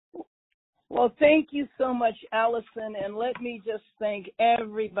Well, thank you so much, Allison, and let me just thank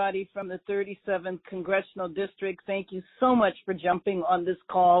everybody from the 37th Congressional District. Thank you so much for jumping on this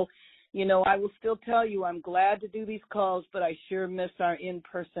call. You know, I will still tell you I'm glad to do these calls, but I sure miss our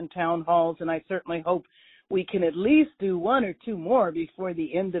in-person town halls, and I certainly hope we can at least do one or two more before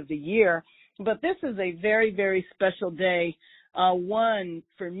the end of the year. But this is a very, very special day. One,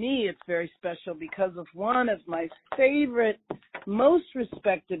 for me, it's very special because of one of my favorite, most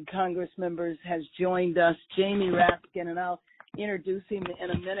respected Congress members has joined us, Jamie Raskin, and I'll introduce him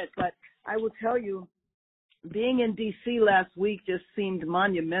in a minute. But I will tell you, being in D.C. last week just seemed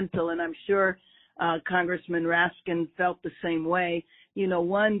monumental, and I'm sure Congressman Raskin felt the same way. You know,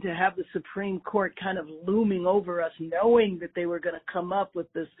 one, to have the Supreme Court kind of looming over us, knowing that they were going to come up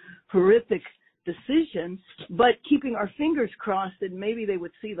with this horrific decision, but keeping our fingers crossed that maybe they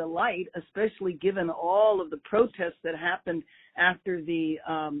would see the light, especially given all of the protests that happened after the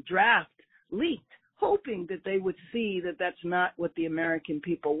draft leaked, hoping that they would see that that's not what the American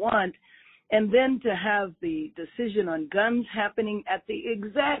people want. And then to have the decision on guns happening at the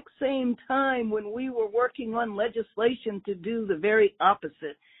exact same time when we were working on legislation to do the very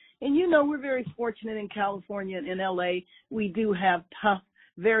opposite. And you know, we're very fortunate in California and in L.A. We do have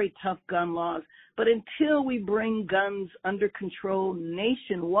very tough gun laws. But until we bring guns under control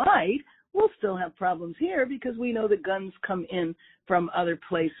nationwide, we'll still have problems here because we know that guns come in from other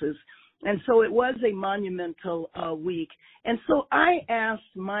places. And so it was a monumental week. And so I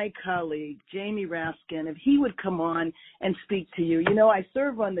asked my colleague, Jamie Raskin, if he would come on and speak to you. You know, I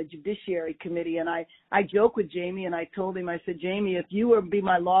serve on the Judiciary Committee, and I joke with Jamie, and I told him, I said, Jamie, if you were to be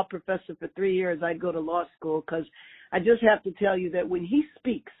my law professor for 3 years, I'd go to law school, because I just have to tell you that when he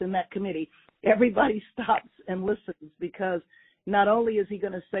speaks in that committee, everybody stops and listens, because not only is he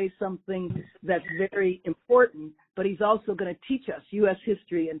going to say something that's very important, but he's also going to teach us U.S.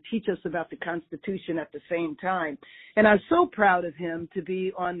 history and teach us about the Constitution at the same time. And I'm so proud of him to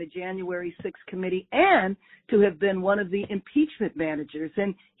be on the January 6th committee and to have been one of the impeachment managers.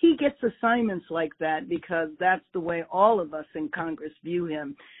 And he gets assignments like that because that's the way all of us in Congress view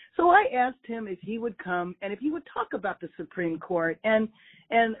him. So I asked him if he would come and if he would talk about the Supreme Court. And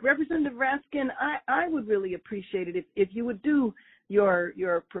Representative Raskin, I would really appreciate it if you would do your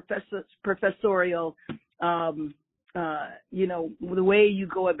professorial, you know, the way you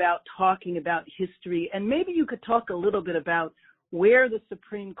go about talking about history. And maybe you could talk a little bit about where the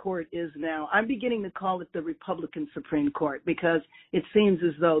Supreme Court is now. I'm beginning to call it the Republican Supreme Court because it seems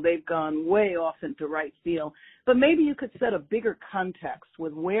as though they've gone way off into right field. But maybe you could set a bigger context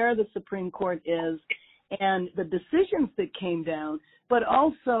with where the Supreme Court is and the decisions that came down, but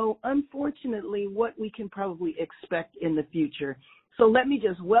also, unfortunately, what we can probably expect in the future. So let me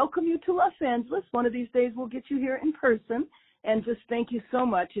just welcome you to Los Angeles. One of these days we'll get you here in person. And just thank you so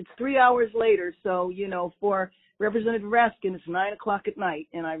much. It's 3 hours later, so, you know, for Representative Raskin, it's 9 o'clock at night,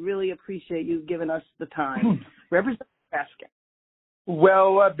 and I really appreciate you giving us the time. Representative Raskin.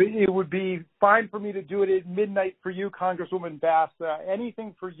 Well, it would be fine for me to do it at midnight for you, Congresswoman Bass.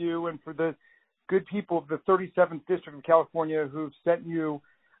 Anything for you and for the good people of the 37th District of California who've sent you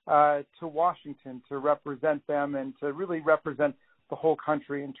to Washington to represent them and to really represent the whole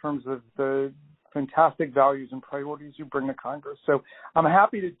country in terms of the fantastic values and priorities you bring to Congress. So I'm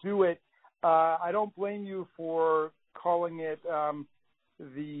happy to do it. I don't blame you for calling it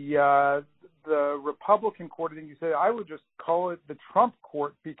the Republican court. I think you said I would just call it the Trump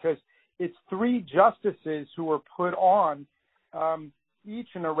court because it's three justices who were put on, each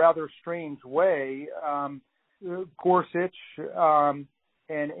in a rather strange way. Gorsuch and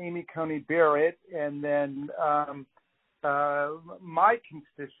Amy Coney Barrett, and then my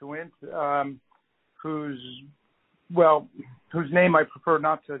constituent, whose name I prefer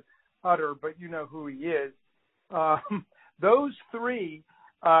not to utter, but you know who he is. Those three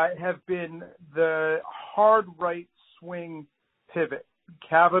have been the hard right swing pivot: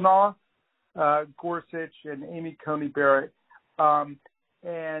 Kavanaugh, Gorsuch, and Amy Coney Barrett.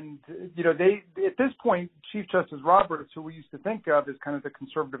 And, you know, they, at this point, Chief Justice Roberts, who we used to think of as kind of the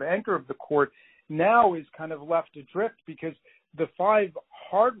conservative anchor of the court, now is kind of left adrift because the five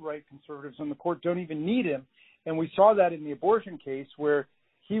hard right conservatives on the court don't even need him. And we saw that in the abortion case where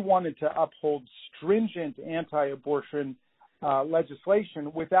he wanted to uphold stringent anti-abortion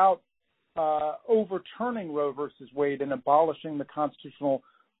legislation without overturning Roe versus Wade and abolishing the constitutional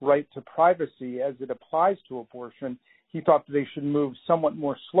right to privacy as it applies to abortion. He thought that they should move somewhat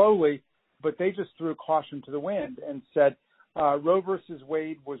more slowly, but they just threw caution to the wind and said Roe versus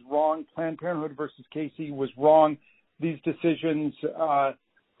Wade was wrong, Planned Parenthood versus Casey was wrong. These decisions are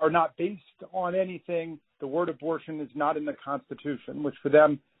not based on anything. The word abortion is not in the Constitution, which for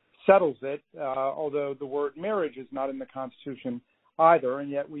them settles it, although the word marriage is not in the Constitution either, and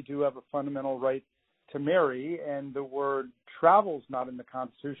yet we do have a fundamental right to marry, and the word travel is not in the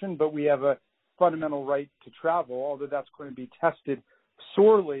Constitution, but we have a fundamental right to travel, although that's going to be tested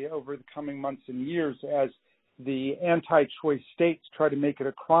sorely over the coming months and years as the anti-choice states try to make it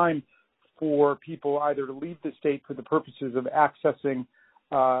a crime for people either to leave the state for the purposes of accessing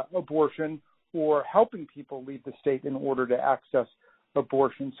abortion or helping people leave the state in order to access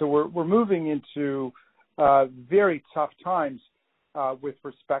abortion. So we're moving into very tough times with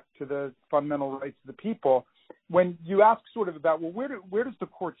respect to the fundamental rights of the people. When you ask sort of about, well, where does the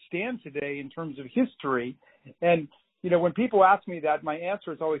court stand today in terms of history? And, when people ask me that, my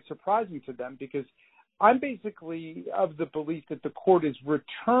answer is always surprising to them because I'm basically of the belief that the court is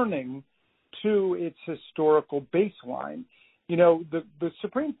returning to its historical baseline. The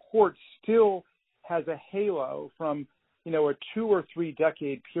Supreme Court still has a halo from, a 2 or 3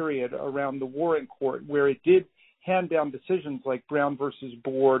 decade period around the Warren Court where it did hand down decisions like Brown versus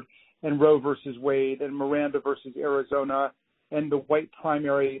Board and Roe versus Wade and Miranda versus Arizona and the white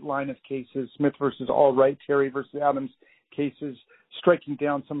primary line of cases, Smith versus Allwright, Terry versus Adams cases, striking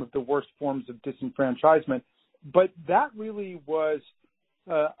down some of the worst forms of disenfranchisement. But that really was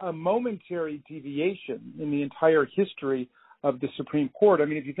a momentary deviation in the entire history of the Supreme Court. I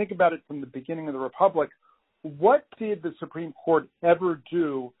mean, if you think about it from the beginning of the Republic, what did the Supreme Court ever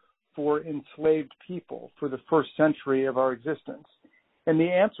do for enslaved people for the first century of our existence? And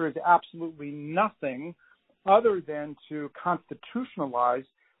the answer is absolutely nothing other than to constitutionalize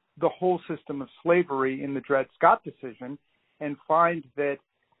the whole system of slavery in the Dred Scott decision and find that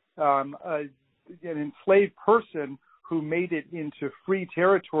an enslaved person who made it into free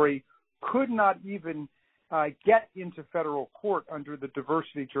territory could not even get into federal court under the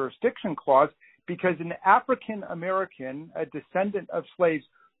diversity jurisdiction clause because an African American, a descendant of slaves,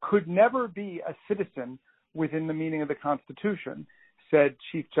 could never be a citizen within the meaning of the Constitution, said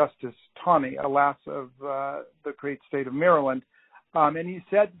Chief Justice Taney, alas, of the great state of Maryland. And he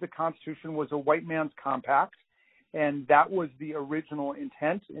said the Constitution was a white man's compact, and that was the original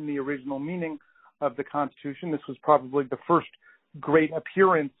intent in the original meaning of the Constitution. This was probably the first great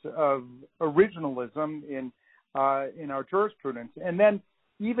appearance of originalism in our jurisprudence. And then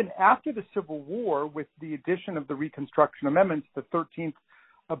even after the Civil War, with the addition of the Reconstruction Amendments, the 13th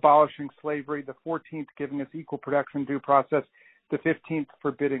abolishing slavery, the 14th giving us equal protection due process, the 15th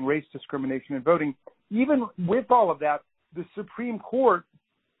forbidding race discrimination in voting, even with all of that, the Supreme Court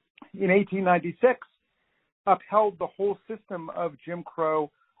in 1896 upheld the whole system of Jim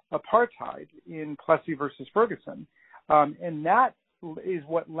Crow apartheid in Plessy versus Ferguson. And that is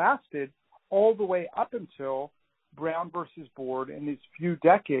what lasted all the way up until Brown versus Board and these few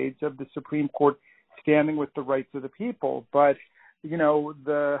decades of the Supreme Court standing with the rights of the people. But,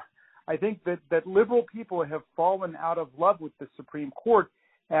 I think that liberal people have fallen out of love with the Supreme Court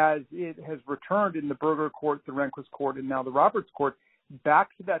as it has returned in the Burger Court, the Rehnquist Court, and now the Roberts Court back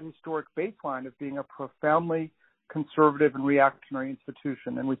to that historic baseline of being a profoundly conservative and reactionary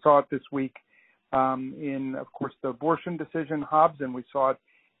institution. And we saw it this week in, of course, the abortion decision, Hobbs, and we saw it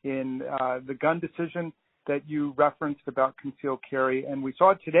in the gun decision that you referenced about concealed carry. And we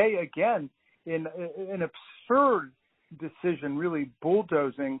saw it today again in an absurd decision, really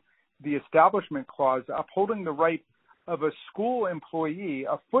bulldozing the Establishment Clause, upholding the right of a school employee,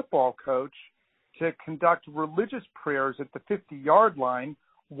 a football coach, to conduct religious prayers at the 50-yard line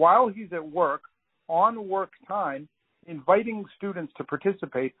while he's at work, on work time, inviting students to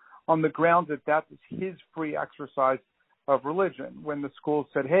participate on the grounds that that is his free exercise of religion. When the school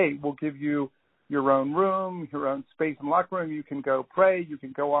said, hey, we'll give you your own room, your own space and locker room, you can go pray, you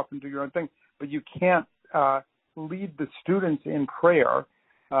can go off and do your own thing, but you can't lead the students in prayer,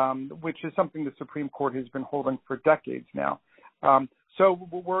 which is something the Supreme Court has been holding for decades now. So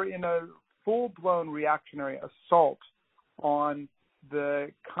we're in a full-blown reactionary assault on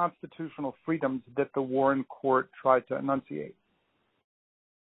the constitutional freedoms that the Warren Court tried to enunciate.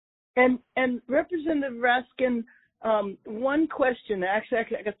 And Representative Raskin, one question, actually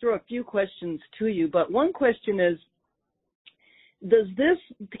I could throw a few questions to you, but one question is,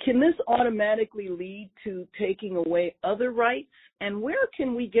 can this automatically lead to taking away other rights? And where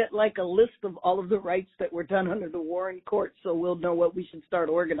can we get like a list of all of the rights that were done under the Warren Court so we'll know what we should start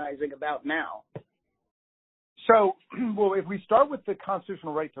organizing about now? So, well, if we start with the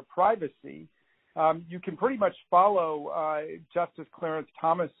constitutional right to privacy, you can pretty much follow Justice Clarence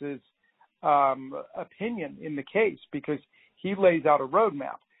Thomas's opinion in the case because he lays out a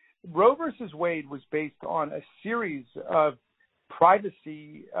roadmap. Roe versus Wade was based on a series of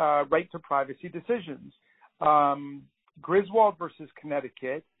privacy, right to privacy decisions. Griswold versus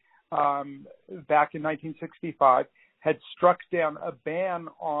Connecticut, back in 1965, had struck down a ban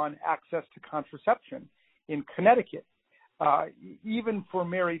on access to contraception in Connecticut, even for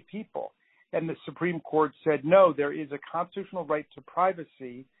married people. And the Supreme Court said, no, there is a constitutional right to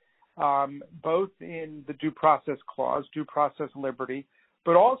privacy, both in the Due Process Clause, due process liberty,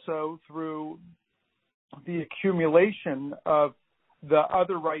 but also through the accumulation of the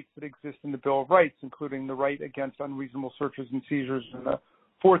other rights that exist in the Bill of Rights, including the right against unreasonable searches and seizures in the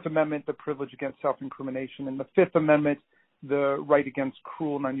Fourth Amendment, the privilege against self-incrimination in the Fifth Amendment, the right against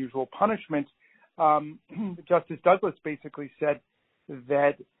cruel and unusual punishment. Justice Douglas basically said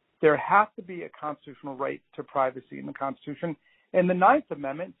that there has to be a constitutional right to privacy in the Constitution. And the Ninth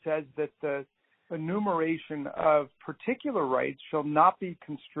Amendment says that the enumeration of particular rights shall not be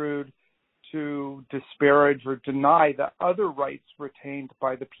construed to disparage or deny the other rights retained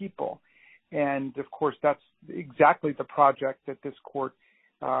by the people. And of course, that's exactly the project that this court,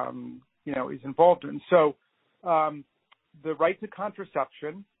 is involved in. So the right to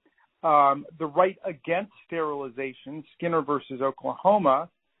contraception, the right against sterilization, Skinner versus Oklahoma.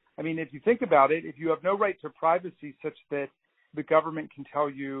 I mean, if you think about it, if you have no right to privacy such that the government can tell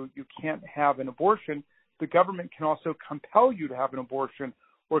you you can't have an abortion, the government can also compel you to have an abortion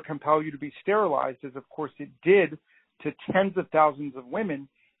or compel you to be sterilized, as of course it did to tens of thousands of women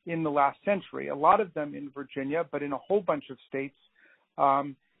in the last century. A lot of them in Virginia, but in a whole bunch of states,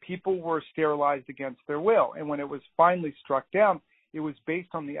 people were sterilized against their will. And when it was finally struck down, it was based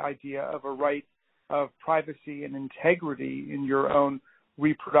on the idea of a right of privacy and integrity in your own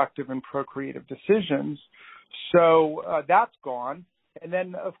reproductive and procreative decisions. So that's gone. And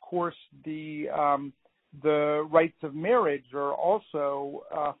then, of course, the rights of marriage are also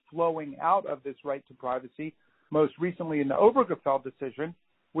flowing out of this right to privacy, most recently in the Obergefell decision,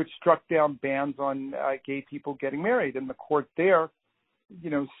 which struck down bans on gay people getting married. And the court there,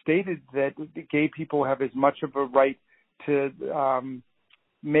 stated that gay people have as much of a right to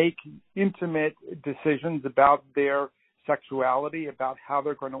make intimate decisions about their sexuality, about how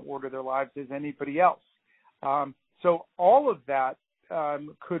they're going to order their lives as anybody else. So all of that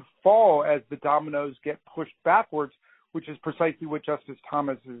could fall as the dominoes get pushed backwards, which is precisely what Justice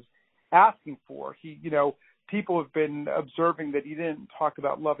Thomas is asking for. People have been observing that he didn't talk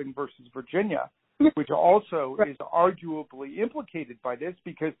about Loving versus Virginia, which also is arguably implicated by this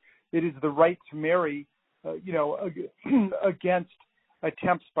because it is the right to marry, against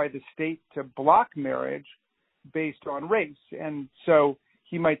attempts by the state to block marriage based on race. And so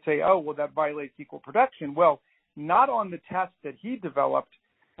he might say, oh, well, that violates equal protection. Well, not on the test that he developed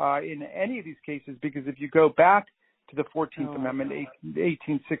in any of these cases, because if you go back to the 14th Amendment,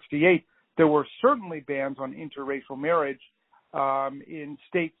 1868, there were certainly bans on interracial marriage in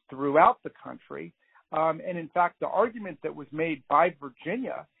states throughout the country. And in fact, the argument that was made by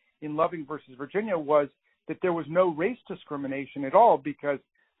Virginia in Loving versus Virginia was that there was no race discrimination at all because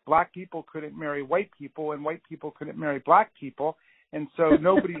black people couldn't marry white people and white people couldn't marry black people. And so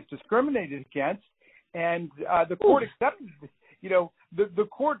nobody's discriminated against. And the court accepted, the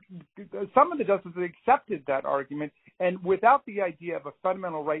court, some of the justices accepted that argument. And without the idea of a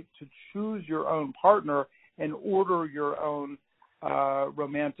fundamental right to choose your own partner and order your own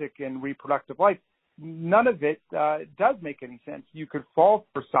romantic and reproductive life, none of it does make any sense. You could fall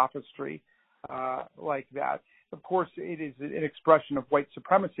for sophistry like that. Of course, it is an expression of white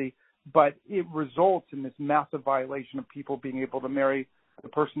supremacy, but it results in this massive violation of people being able to marry the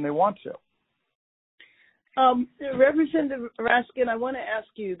person they want to. Representative Raskin, I want to ask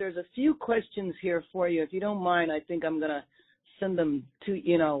you, there's a few questions here for you. If you don't mind, I think I'm going to send them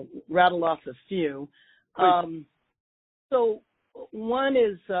to, rattle off a few. So one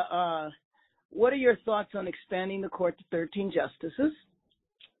is, what are your thoughts on expanding the court to 13 justices?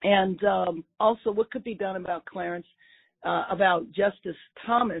 And also, what could be done about about Justice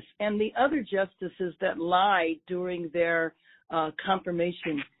Thomas and the other justices that lied during their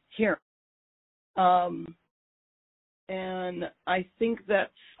confirmation hearing? And I think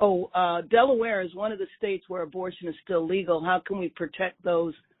that, Delaware is one of the states where abortion is still legal. How can we protect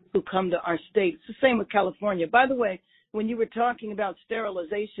those who come to our state? It's the same with California. By the way, when you were talking about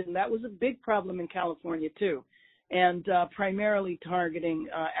sterilization, that was a big problem in California, too, and primarily targeting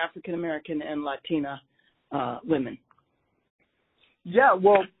African-American and Latina women. Yeah,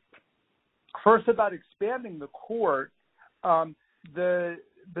 well, first about expanding the court, the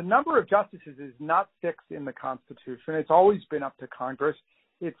number of justices is not fixed in the Constitution. It's always been up to Congress.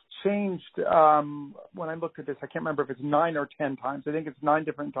 It's changed when I looked at this. I can't remember if it's 9 or 10 times. I think it's 9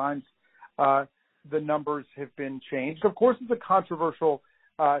 different times the numbers have been changed. Of course, it's a controversial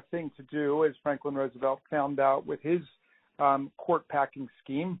thing to do, as Franklin Roosevelt found out with his court packing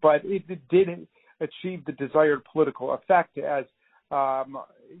scheme, but it did achieve the desired political effect as,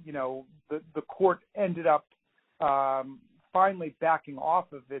 the court ended up finally backing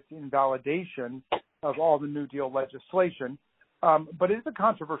off of its invalidation of all the New Deal legislation. But it is a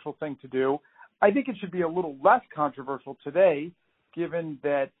controversial thing to do. I think it should be a little less controversial today, given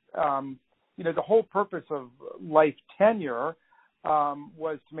that, the whole purpose of life tenure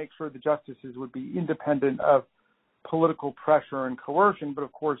was to make sure the justices would be independent of political pressure and coercion. But,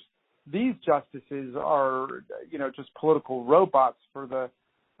 of course, these justices are, just political robots for the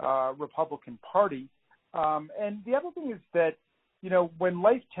Republican Party. And the other thing is that, when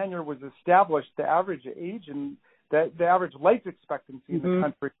life tenure was established, the average age and the average life expectancy in the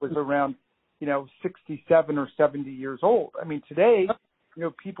country was around, 67 or 70 years old. I mean, today,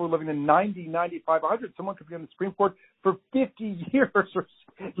 people are living in 90, 95, 100. Someone could be on the Supreme Court for 50 years or,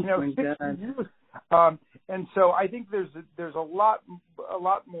 60 years. And so I think there's a lot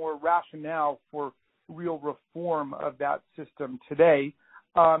more rationale for real reform of that system today.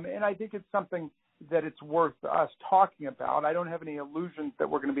 And I think it's something that it's worth us talking about. I don't have any illusions that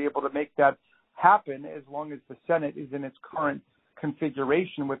we're going to be able to make that happen as long as the Senate is in its current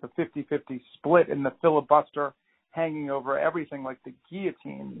configuration with a 50-50 split and the filibuster hanging over everything like the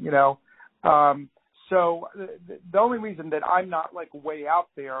guillotine, So the only reason that I'm not way out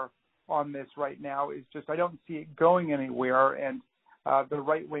there on this right now is just I don't see it going anywhere, and the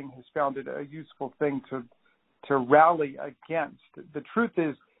right wing has found it a useful thing to rally against. The truth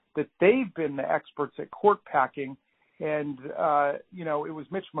is that they've been the experts at court packing, and it was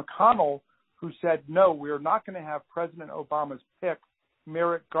Mitch McConnell who said, no, we're not going to have President Obama's pick,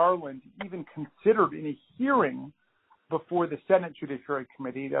 Merrick Garland, even considered in a hearing before the Senate Judiciary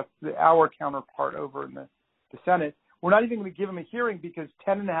Committee. That's our counterpart over in the Senate. We're not even going to give him a hearing because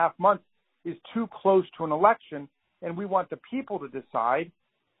 10 and a half months is too close to an election, and we want the people to decide.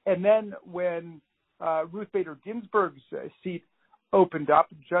 And then when Ruth Bader Ginsburg's seat opened up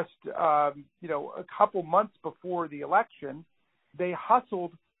just, a couple months before the election, they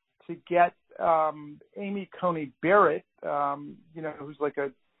hustled to get Amy Coney Barrett, who's like a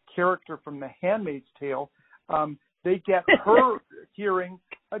character from The Handmaid's Tale. They get her hearing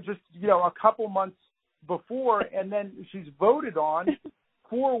just, a couple months before, and then she's voted on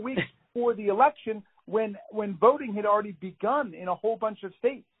 4 weeks before the election when voting had already begun in a whole bunch of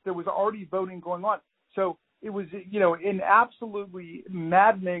states. There was already voting going on. So it was, an absolutely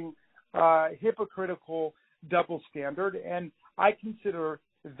maddening, hypocritical double standard. And I consider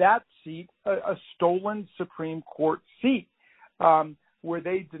that seat a stolen Supreme Court seat, where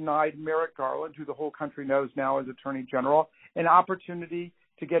they denied Merrick Garland, who the whole country knows now as Attorney General, an opportunity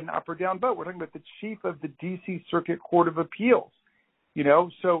to get an up or down vote. We're talking about the chief of the D.C. Circuit Court of Appeals,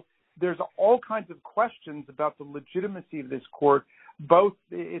 So there's all kinds of questions about the legitimacy of this court, both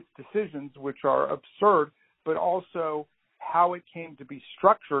its decisions, which are absurd, but also how it came to be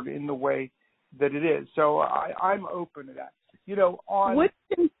structured in the way that it is. So I'm open to that.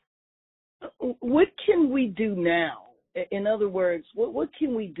 What can we do now? In other words, what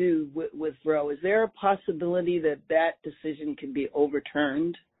can we do with Roe? Is there a possibility that decision can be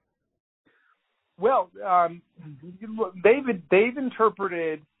overturned? Well, they've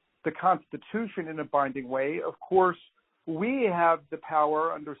interpreted the Constitution in a binding way. Of course, we have the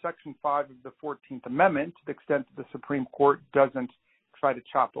power under Section 5 of the 14th Amendment, to the extent that the Supreme Court doesn't try to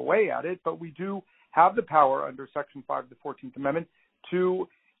chop away at it, but we do have the power under Section 5 of the 14th Amendment to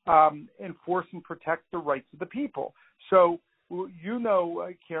enforce and protect the rights of the people. So,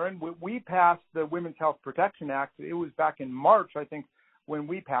 Karen, we passed the Women's Health Protection Act. It was back in March, I think, when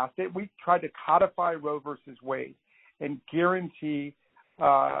we passed it. We tried to codify Roe versus Wade and guarantee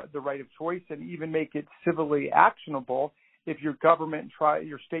the right of choice and even make it civilly actionable if your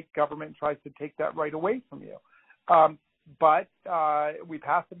state government tries to take that right away from you. But we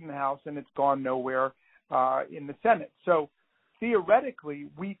passed it in the House, and it's gone nowhere in the Senate. So theoretically,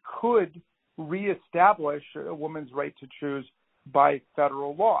 we could reestablish a woman's right to choose by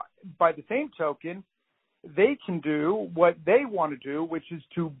federal law. By the same token, they can do what they want to do, which is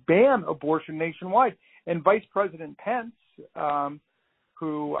to ban abortion nationwide. And Vice President Pence,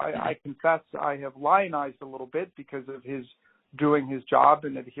 who I confess I have lionized a little bit because of his doing his job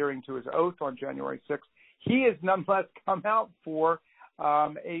and adhering to his oath on January 6th, he has nonetheless come out for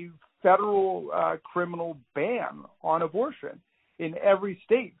a federal criminal ban on abortion in every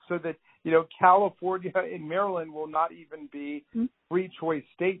state, so that California and Maryland will not even be free choice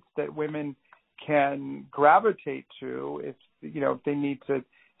states that women can gravitate to if they need to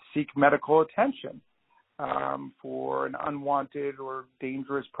seek medical attention for an unwanted or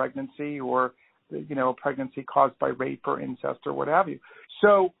dangerous pregnancy or a pregnancy caused by rape or incest or what have you.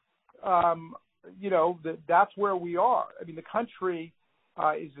 So, that's where we are. I mean, the country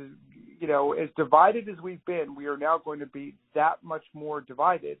is, as divided as we've been, we are now going to be that much more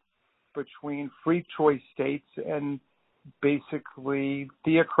divided between free choice states and basically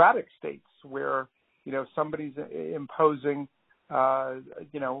theocratic states where, somebody's imposing, a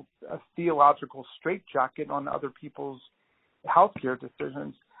theological straitjacket on other people's healthcare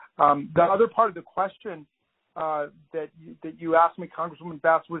decisions. The other part of the question that you asked me, Congresswoman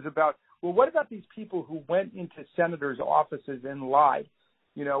Bass, was about, well, what about these people who went into senators' offices and lied?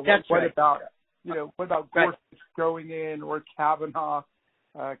 What about Gorsuch going in or Kavanaugh?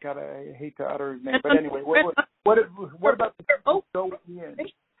 God, I hate to utter his name, but anyway, what about the people going in?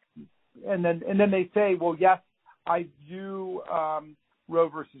 And then they say, well, yes, I view Roe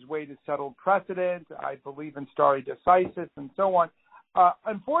versus Wade as settled precedent. I believe in stare decisis and so on.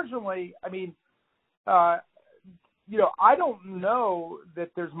 Unfortunately, I mean, I don't know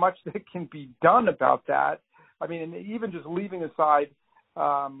that there's much that can be done about that. I mean, and even just leaving aside,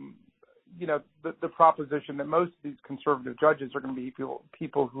 the proposition that most of these conservative judges are going to be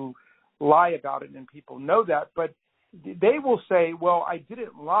people who lie about it, and people know that. But they will say, well, I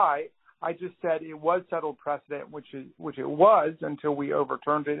didn't lie. I just said it was settled precedent, which it was until we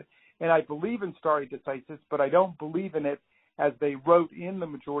overturned it. And I believe in stare decisis, but I don't believe in it as they wrote in the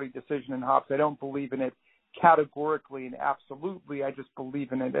majority decision in Hobbes. I don't believe in it categorically and absolutely. I just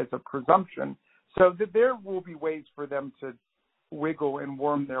believe in it as a presumption. So that there will be ways for them to wiggle and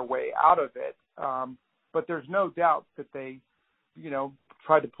worm their way out of it. But there's no doubt that they,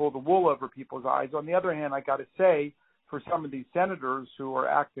 tried to pull the wool over people's eyes. On the other hand, I got to say, for some of these senators who are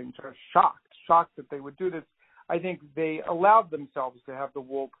acting just shocked that they would do this, I think they allowed themselves to have the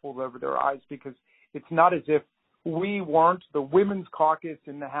wool pulled over their eyes, because it's not as if we weren't, the women's caucus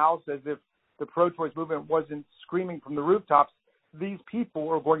in the House, as if the pro-choice movement wasn't screaming from the rooftops, these people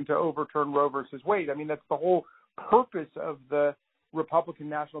are going to overturn Roe versus Wade. I mean, that's the whole purpose of the Republican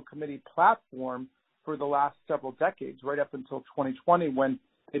National Committee platform for the last several decades, right up until 2020, when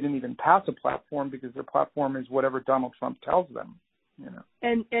they didn't even pass a platform because their platform is whatever Donald Trump tells them.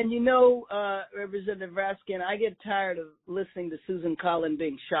 And Representative Raskin, I get tired of listening to Susan Collins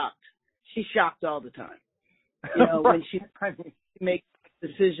being shocked. She's shocked all the time, when she makes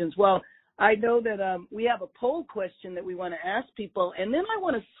decisions. Well, I know that we have a poll question that we want to ask people, and then I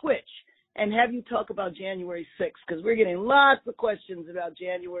want to switch and have you talk about January 6th, because we're getting lots of questions about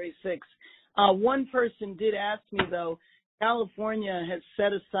January 6th. One person did ask me, though, California has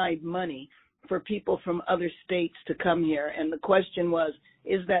set aside money for people from other states to come here, and the question was,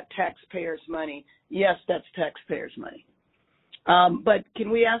 is that taxpayers' money? Yes, that's taxpayers' money. But can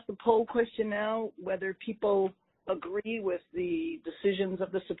we ask the poll question now, whether people agree with the decisions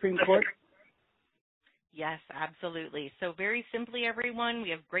of the Supreme Court? Yes, absolutely. So very simply, everyone, we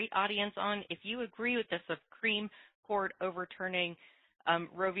have great audience on. If you agree with the Supreme Court overturning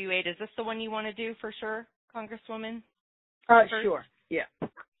Roe v. Wade, is this the one you want to do for sure, Congresswoman? Sure, yeah.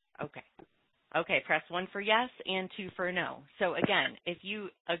 Okay, press 1 for yes and 2 for no. So again, if you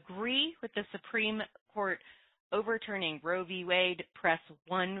agree with the Supreme Court overturning Roe v. Wade, press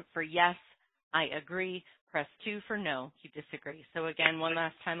 1 for yes, I agree. Press 2 for no, you disagree. So again, one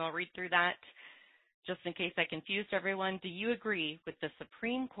last time, I'll read through that just in case I confused everyone. Do you agree with the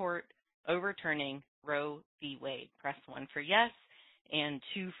Supreme Court overturning Roe v. Wade? Press 1 for yes and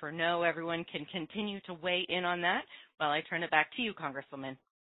 2 for no. Everyone can continue to weigh in on that while I turn it back to you, Congresswoman.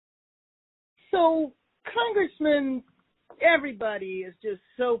 So, Congressman, everybody is just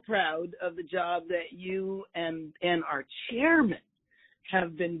so proud of the job that you and our chairman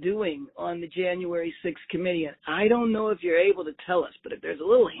have been doing on the January 6th committee. And I don't know if you're able to tell us, but if there's a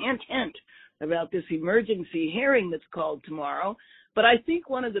little hint about this emergency hearing that's called tomorrow. But I think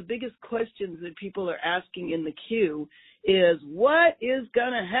one of the biggest questions that people are asking in the queue is, what is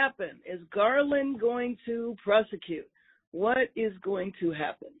going to happen? Is Garland going to prosecute? What is going to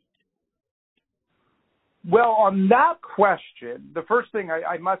happen? Well, on that question, the first thing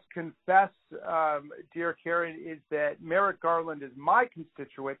I must confess, dear Karen, is that Merrick Garland is my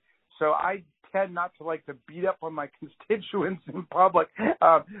constituent, so I tend not to like to beat up on my constituents in public.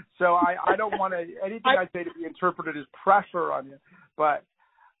 So I don't want anything I say to be interpreted as pressure on you. But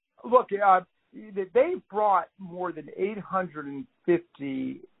look, they've brought more than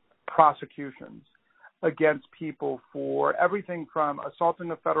 850 prosecutions against people for everything from assaulting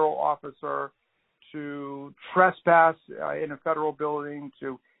a federal officer to trespass in a federal building,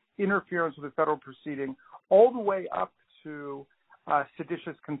 to interference with a federal proceeding, all the way up to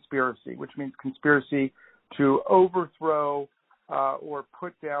seditious conspiracy, which means conspiracy to overthrow or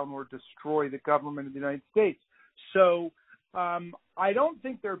put down or destroy the government of the United States. So I don't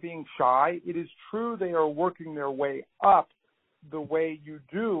think they're being shy. It is true they are working their way up the way you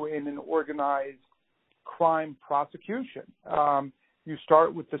do in an organized crime prosecution. You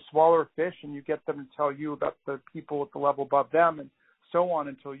start with the smaller fish and you get them to tell you about the people at the level above them, and so on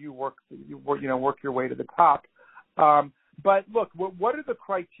until you work your way to the top. But look, what are the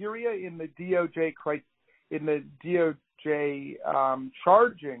criteria in the DOJ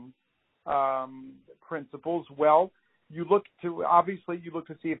charging principles? Well, you look to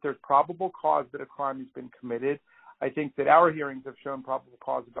see if there's probable cause that a crime has been committed. I think that our hearings have shown probable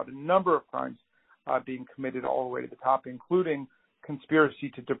cause about a number of crimes being committed all the way to the top, including conspiracy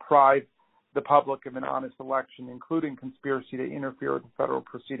to deprive the public of an honest election, including conspiracy to interfere with the federal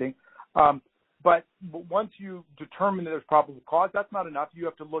proceeding. But once you determine that there's probable cause, that's not enough. You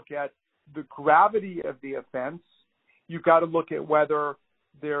have to look at the gravity of the offense. You've got to look at whether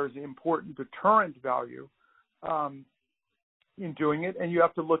there's important deterrent value in doing it, and you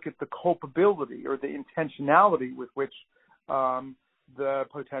have to look at the culpability or the intentionality with which the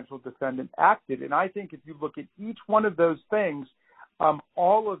potential defendant acted. And I think if you look at each one of those things,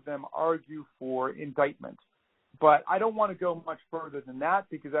 all of them argue for indictment. But I don't want to go much further than that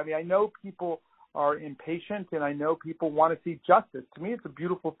because, I know people are impatient and I know people want to see justice. To me, it's a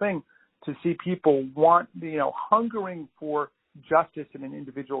beautiful thing to see people hungering for justice in an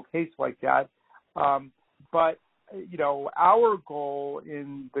individual case like that. But our goal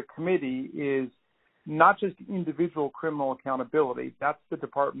in the committee is not just individual criminal accountability. That's the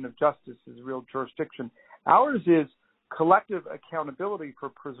Department of Justice's real jurisdiction. Ours is collective accountability for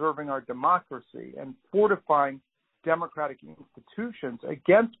preserving our democracy and fortifying democratic institutions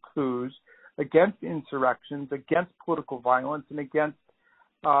against coups, against insurrections, against political violence, and against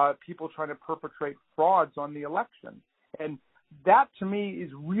people trying to perpetrate frauds on the election. And that, to me,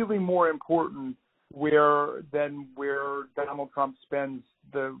 is really more important than where Donald Trump spends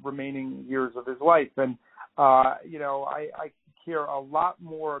the remaining years of his life. And, I care a lot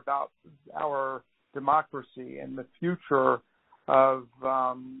more about our democracy and the future of,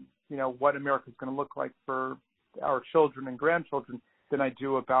 what America's going to look like for our children and grandchildren than I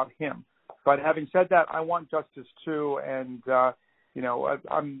do about him. But having said that, I want justice too, and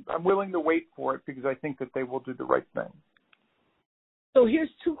I'm willing to wait for it because I think that they will do the right thing. So here's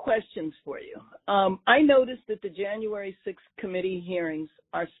two questions for you. I noticed that the January 6th committee hearings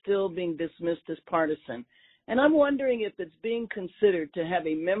are still being dismissed as partisan, and I'm wondering if it's being considered to have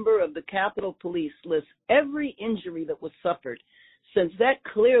a member of the Capitol Police list every injury that was suffered, since that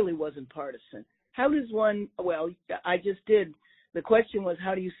clearly wasn't partisan. How does one? Well, I just did. The question was,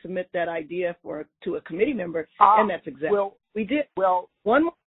 how do you submit that idea to a committee member? And that's exactly what we did. Well, one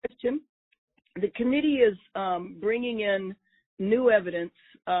more question. The committee is bringing in new evidence,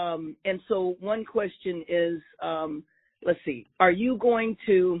 and so one question is, let's see, are you going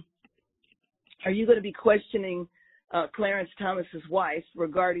to be questioning Clarence Thomas's wife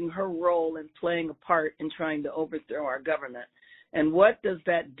regarding her role in playing a part in trying to overthrow our government? And what does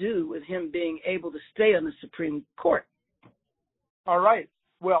that do with him being able to stay on the Supreme Court? All right.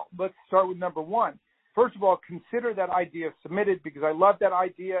 Well, let's start with number one. First of all, consider that idea submitted because I love that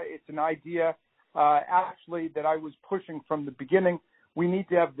idea. It's an idea actually that I was pushing from the beginning. We need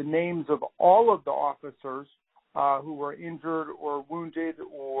to have the names of all of the officers who were injured or wounded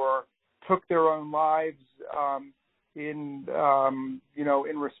or took their own lives in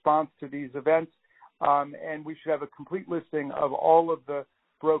response to these events. And we should have a complete listing of all of the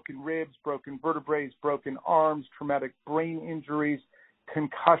broken ribs, broken vertebrae, broken arms, traumatic brain injuries,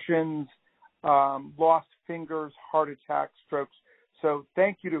 concussions, lost fingers, heart attacks, strokes. So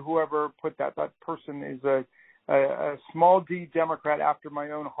thank you to whoever put that. That person is a small d Democrat after my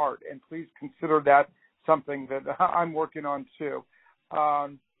own heart, and please consider that something that I'm working on too.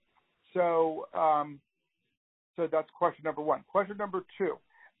 So that's question number one. Question number two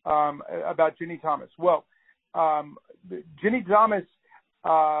about Ginny Thomas. Well, Ginny Thomas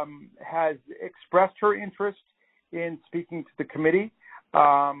has expressed her interest in speaking to the committee,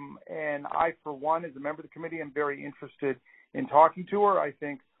 and I, for one, as a member of the committee, am very interested in talking to her. I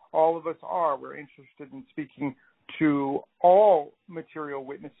think all of us are. We're interested in speaking to all material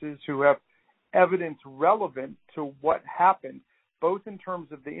witnesses who have evidence relevant to what happened, both in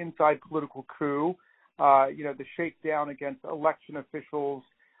terms of the inside political coup, the shakedown against election officials,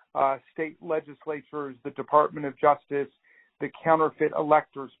 state legislatures, the Department of Justice, the counterfeit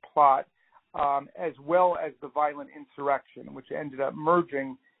electors plot, as well as the violent insurrection, which ended up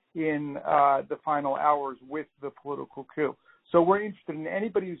merging in the final hours with the political coup. So we're interested in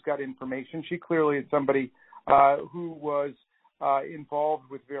anybody who's got information. She clearly is somebody who was involved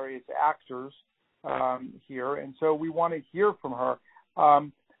with various actors here, and so we want to hear from her.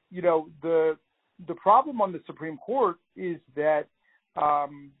 The problem on the Supreme Court is that, as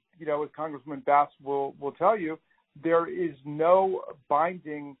Congressman Bass will tell you, there is no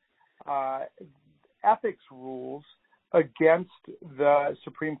binding ethics rules against the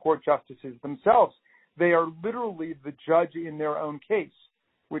Supreme Court justices themselves. They are literally the judge in their own case,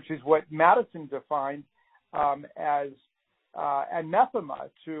 which is what Madison defined as anathema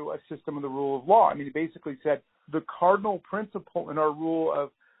to a system of the rule of law. I mean, he basically said the cardinal principle in our rule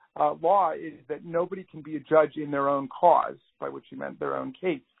of law is that nobody can be a judge in their own cause, by which he meant their own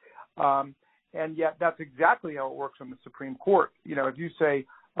case. And yet that's exactly how it works on the Supreme Court. If you say,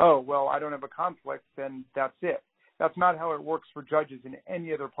 oh, well, I don't have a conflict, then that's it. That's not how it works for judges in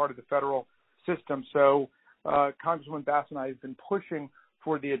any other part of the federal system. So Congressman Bass and I have been pushing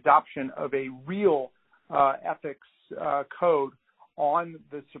for the adoption of a real ethics code on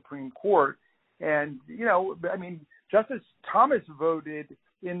the Supreme Court. And, Justice Thomas voted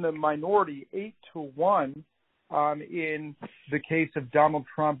in the minority 8-1 in the case of Donald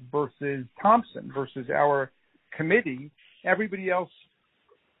Trump versus Thompson versus our committee. Everybody else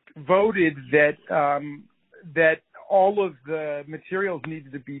voted that all of the materials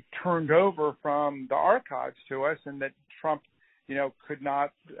needed to be turned over from the archives to us, and that Trump, could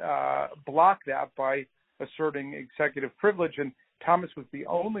not block that by asserting executive privilege. And Thomas was the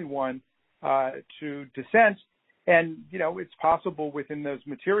only one to dissent. And, it's possible within those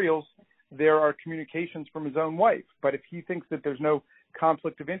materials there are communications from his own wife. But if he thinks that there's no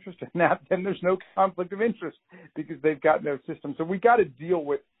conflict of interest in that, then there's no conflict of interest because they've got no system. So we got to deal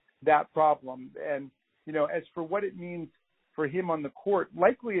with that problem. And, as for what it means for him on the court,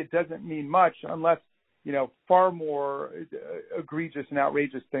 likely it doesn't mean much unless, far more egregious and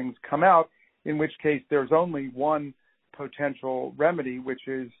outrageous things come out, in which case there's only one potential remedy, which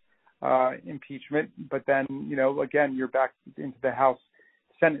is impeachment. But then, again, you're back into the House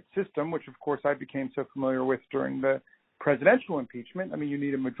Senate system, which, of course, I became so familiar with during the presidential impeachment. I mean, you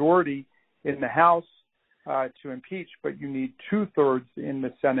need a majority in the House to impeach, but you need 2/3 in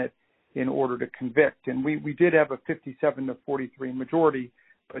the Senate in order to convict. And we did have a 57-43 majority,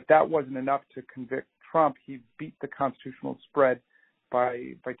 but that wasn't enough to convict Trump. He beat the constitutional spread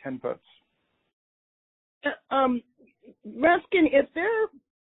by 10 votes. Raskin, if there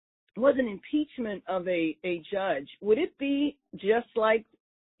was an impeachment of a judge, would it be just like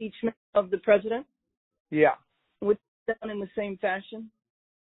impeachment of the president? Yeah. Would it be done in the same fashion?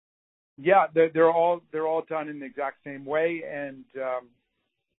 Yeah, they're all done in the exact same way, and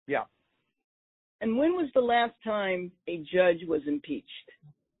yeah. And when was the last time a judge was impeached?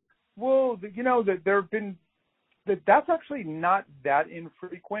 Well, there have been. That's actually not that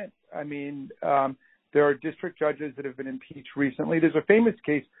infrequent. I mean, there are district judges that have been impeached recently. There's a famous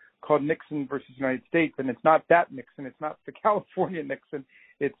case called Nixon versus United States, and it's not that Nixon. It's not the California Nixon.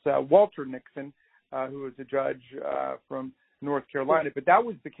 It's Walter Nixon, who was a judge from North Carolina. But that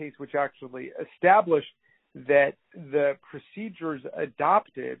was the case which actually established that the procedures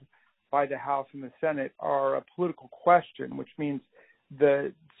adopted by the House and the Senate are a political question, which means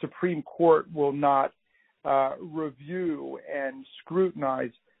the Supreme Court will not review and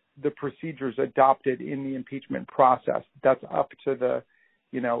scrutinize the procedures adopted in the impeachment process. That's up to the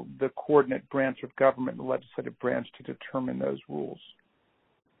coordinate branch of government, the legislative branch, to determine those rules.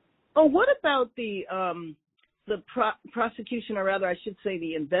 Oh, what about the prosecution, or rather, I should say,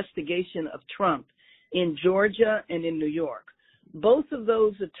 the investigation of Trump in Georgia and in New York? Both of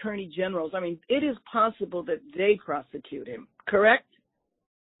those attorney generals, I mean, it is possible that they prosecute him, correct?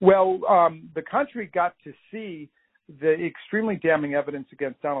 Well, the country got to see the extremely damning evidence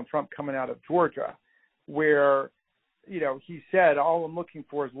against Donald Trump coming out of Georgia, where, he said, all I'm looking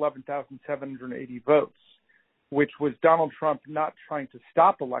for is 11,780 votes, which was Donald Trump not trying to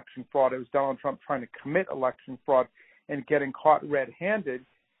stop election fraud. It was Donald Trump trying to commit election fraud and getting caught red-handed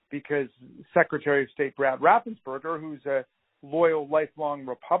because Secretary of State Brad Raffensperger, who's a loyal, lifelong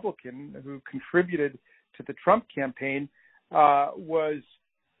Republican who contributed to the Trump campaign, was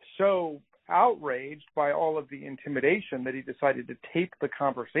so outraged by all of the intimidation that he decided to tape the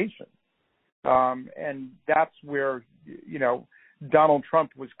conversation. And that's where, Donald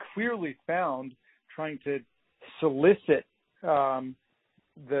Trump was clearly found trying to solicit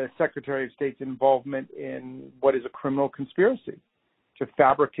the Secretary of State's involvement in what is a criminal conspiracy to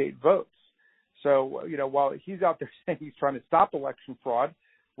fabricate votes. So, while he's out there saying he's trying to stop election fraud,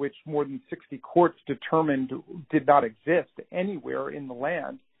 which more than 60 courts determined did not exist anywhere in the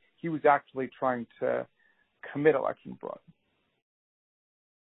land, he was actually trying to commit election fraud.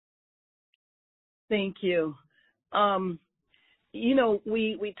 Thank you.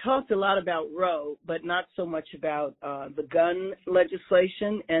 we talked a lot about Roe, but not so much about the gun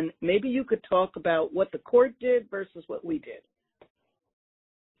legislation. And maybe you could talk about what the court did versus what we did.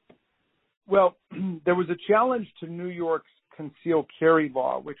 Well, there was a challenge to New York's concealed carry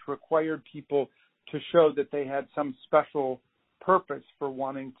law, which required people to show that they had some special purpose for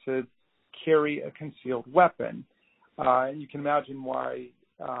wanting to carry a concealed weapon. And you can imagine why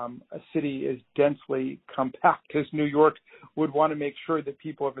a city as densely compact as New York would want to make sure that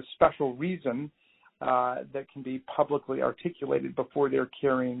people have a special reason that can be publicly articulated before they're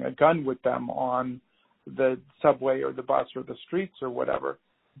carrying a gun with them on the subway or the bus or the streets or whatever.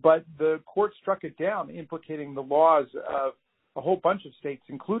 But the court struck it down, implicating the laws of a whole bunch of states,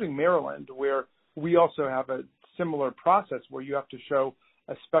 including Maryland, where we also have a similar process where you have to show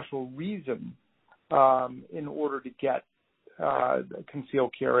a special reason in order to get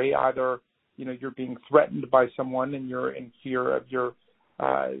concealed carry. Either, you're being threatened by someone and you're in fear of your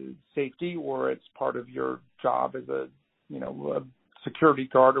safety, or it's part of your job as a security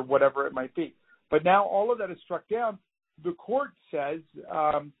guard or whatever it might be. But now all of that is struck down. The court says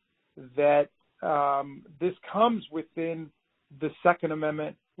that this comes within the Second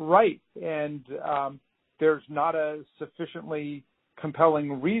Amendment right, and there's not a sufficiently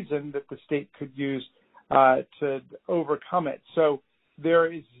compelling reason that the state could use to overcome it. So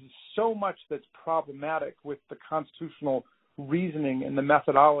there is so much that's problematic with the constitutional reasoning and the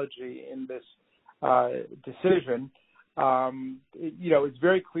methodology in this decision. It's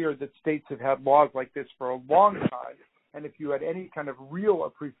very clear that states have had laws like this for a long time, and if you had any kind of real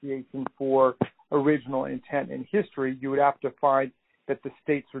appreciation for original intent in history, you would have to find that the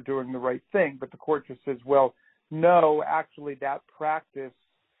states are doing the right thing. But the court just says, well, no, actually that practice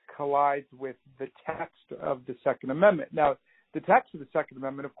collides with the text of the Second Amendment. Now, the text of the Second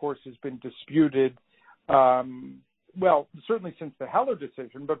Amendment, of course, has been disputed, certainly since the Heller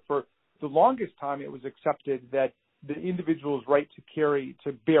decision, but for the longest time it was accepted that the individual's right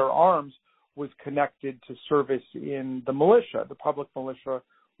to bear arms was connected to service in the militia, the public militia,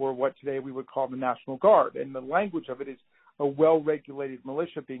 or what today we would call the National Guard. And the language of it is a well-regulated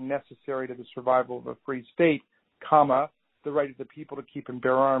militia being necessary to the survival of a free state, comma, the right of the people to keep and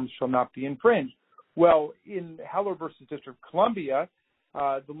bear arms shall not be infringed. Well, in Heller versus District of Columbia,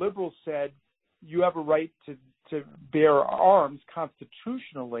 the liberals said you have a right to bear arms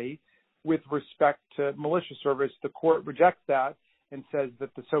constitutionally with respect to militia service. The court rejects that and says that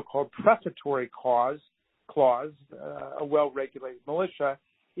the so-called prefatory clause, a well-regulated militia,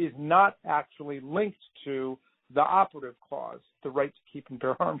 is not actually linked to the operative clause, the right to keep and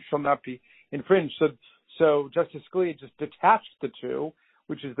bear arms shall not be infringed. So Justice Scalia just detached the two,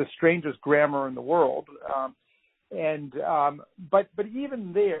 which is the strangest grammar in the world. But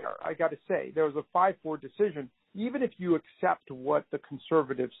even there, I got to say, there was a 5-4 decision. Even if you accept what the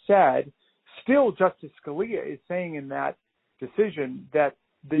conservatives said, still Justice Scalia is saying in that decision that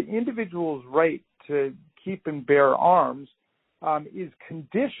the individual's right to keep and bear arms is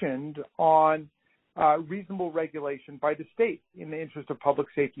conditioned on reasonable regulation by the state in the interest of public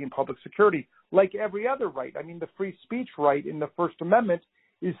safety and public security, like every other right. I mean, the free speech right in the First Amendment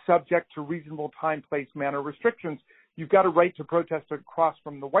is subject to reasonable time, place, manner restrictions. You've got a right to protest across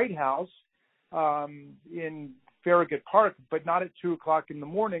from the White House in Farragut Park, but not at 2 o'clock in the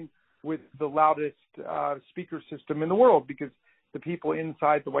morning with the loudest speaker system in the world, because the people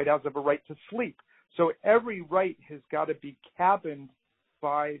inside the White House have a right to sleep. So every right has got to be cabined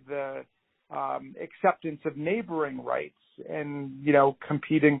by the acceptance of neighboring rights and,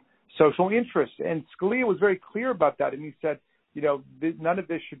 competing social interests. And Scalia was very clear about that. And he said, none of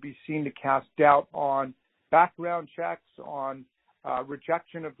this should be seen to cast doubt on background checks, on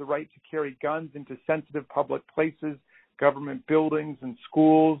rejection of the right to carry guns into sensitive public places, government buildings and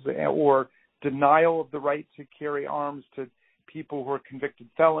schools, or denial of the right to carry arms to people who are convicted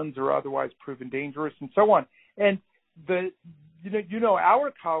felons or otherwise proven dangerous, and so on. And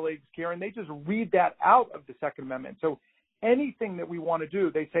our colleagues, Karen, they just read that out of the Second Amendment. So anything that we want to do,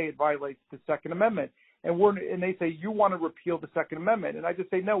 they say it violates the Second Amendment. And they say, you want to repeal the Second Amendment. And I just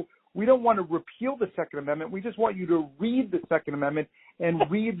say, no, we don't want to repeal the Second Amendment. We just want you to read the Second Amendment and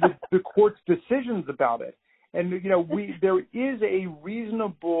read the court's decisions about it. And, there is a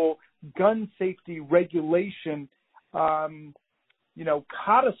reasonable gun safety regulation, codicil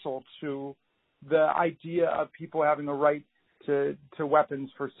to the idea of people having a right to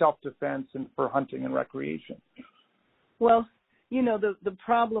weapons for self-defense and for hunting and recreation. Well, the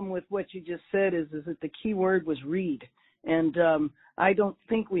problem with what you just said is that the key word was read. And I don't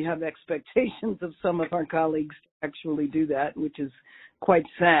think we have expectations of some of our colleagues to actually do that, which is quite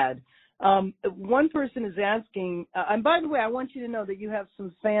sad. One person is asking, and by the way, I want you to know that you have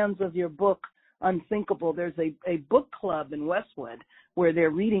some fans of your book, Unthinkable. There's a book club in Westwood where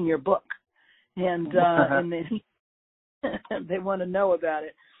they're reading your book, and they want to know about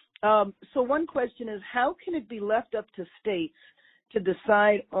it. So one question is, how can it be left up to states to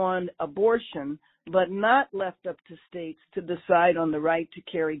decide on abortion, but not left up to states to decide on the right to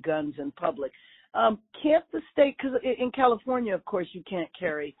carry guns in public? Can't the state, because in California, of course, you can't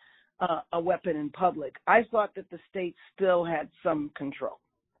carry a weapon in public. I thought that the state still had some control.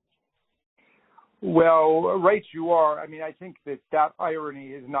 Well, right you are. I mean, I think that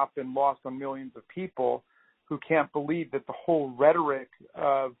irony has not been lost on millions of people who can't believe that the whole rhetoric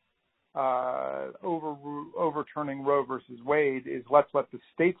of overturning Roe versus Wade is let's let the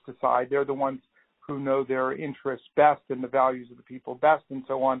states decide. They're the ones who know their interests best and the values of the people best and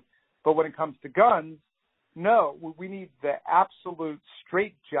so on. But when it comes to guns, no, we need the absolute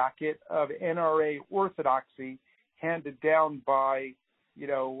straitjacket of NRA orthodoxy handed down by,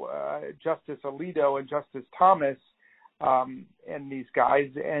 Justice Alito and Justice Thomas and these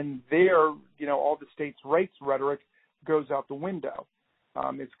guys. And all the states' rights rhetoric goes out the window.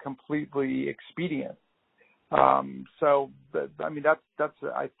 It's completely expedient. That's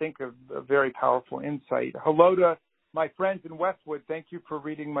I think a very powerful insight. Hello to my friends in Westwood. Thank you for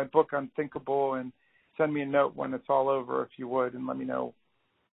reading my book Unthinkable, and send me a note when it's all over, if you would, and let me know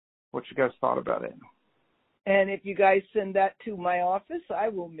what you guys thought about it. And if you guys send that to my office, I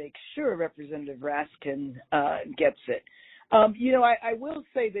will make sure Representative Raskin gets it. I will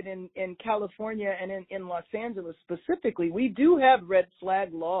say that in California and in Los Angeles specifically, we do have red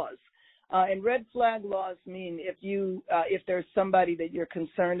flag laws. And red flag laws mean if there's somebody that you're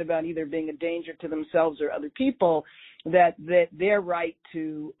concerned about either being a danger to themselves or other people, that their right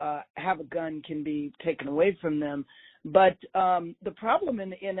to have a gun can be taken away from them. But the problem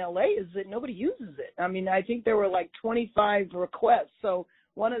in LA is that nobody uses it. I mean, I think there were like 25 requests. So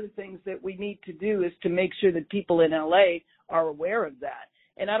one of the things that we need to do is to make sure that people in LA are aware of that.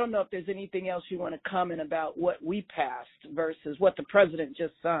 And I don't know if there's anything else you want to comment about what we passed versus what the president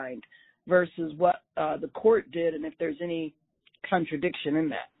just signed versus what the court did, and if there's any contradiction in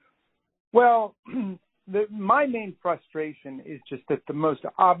that. Well, my main frustration is just that the most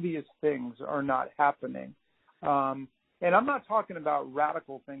obvious things are not happening. And I'm not talking about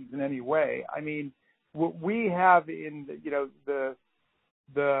radical things in any way. I mean, what we have in the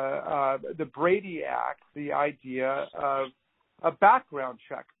Brady Act, the idea of a background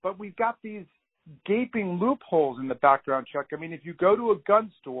check, but we've got these gaping loopholes in the background check. I mean, if you go to a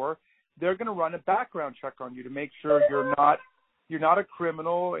gun store, they're going to run a background check on you to make sure you're not a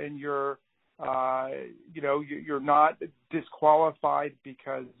criminal and you're not disqualified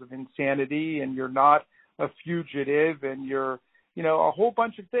because of insanity, and you're not a fugitive, and you're a whole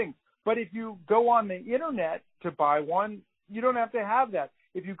bunch of things. But if you go on the internet to buy one, you don't have to have that.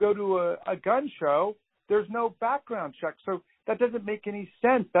 If you go to a gun show, there's no background check. So that doesn't make any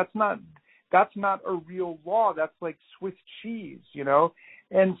sense. That's not a real law. That's like Swiss cheese,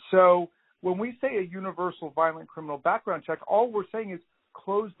 And so when we say a universal violent criminal background check, all we're saying is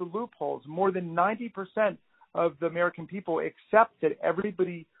close the loopholes. More than 90% of the American people accept that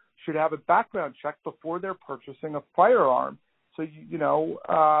everybody should have a background check before they're purchasing a firearm. So,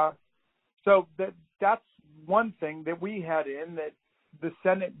 so that's one thing that we had in that the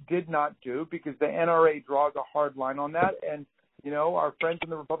Senate did not do, because the NRA draws a hard line on that. And, our friends in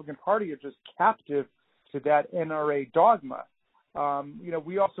the Republican Party are just captive to that NRA dogma.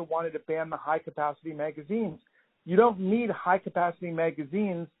 We also wanted to ban the high-capacity magazines. You don't need high-capacity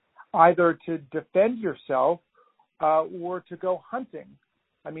magazines either to defend yourself or to go hunting.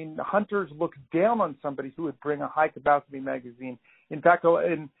 I mean, hunters look down on somebody who would bring a high-capacity magazine. In fact,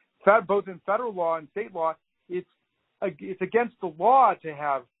 both in federal law and state law, it's against the law to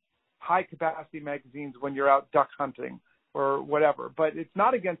have high-capacity magazines when you're out duck hunting or whatever. But it's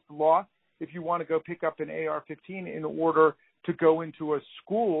not against the law if you want to go pick up an AR-15 in order to go into a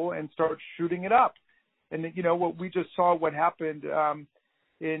school and start shooting it up. And, what we just saw, what happened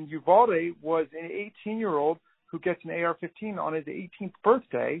in Uvalde was an 18-year-old who gets an AR-15 on his 18th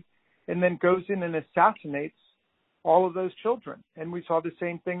birthday and then goes in and assassinates all of those children. And we saw the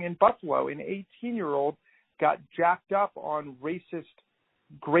same thing in Buffalo. An 18-year-old got jacked up on racist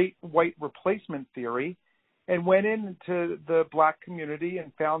great white replacement theory and went into the black community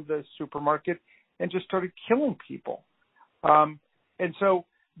and found the supermarket and just started killing people. And so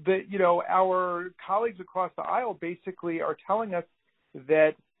our colleagues across the aisle basically are telling us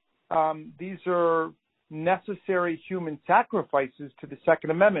that these are necessary human sacrifices to the Second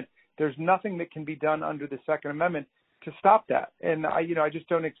Amendment. There's nothing that can be done under the Second Amendment to stop that. And I just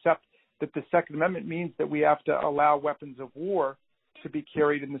don't accept that the Second Amendment means that we have to allow weapons of war to be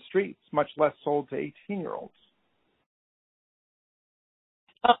carried in the streets, much less sold to 18-year-olds.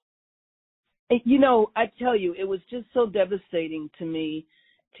 I tell you, it was just so devastating to me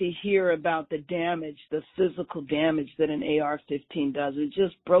to hear about the damage, the physical damage that an AR-15 does. It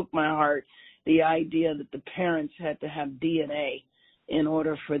just broke my heart, the idea that the parents had to have DNA in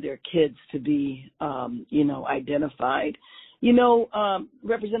order for their kids to be, identified.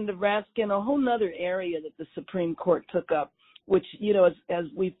 Representative Raskin, a whole nother area that the Supreme Court took up, which, as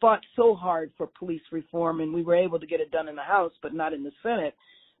we fought so hard for police reform, and we were able to get it done in the House, but not in the Senate,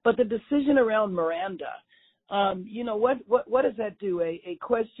 but the decision around Miranda. What does that do? A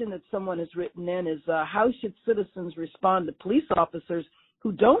question that someone has written in is, how should citizens respond to police officers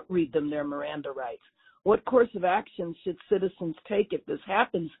who don't read them their Miranda rights? What course of action should citizens take if this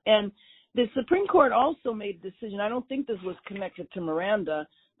happens? And the Supreme Court also made a decision, I don't think this was connected to Miranda,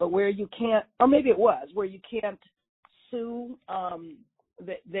 but where you can't, or maybe it was, where you can't sue,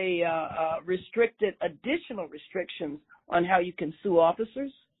 they restricted additional restrictions on how you can sue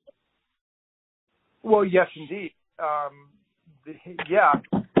officers. Well, yes, indeed. Well,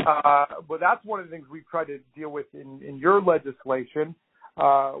 that's one of the things we try to deal with in your legislation,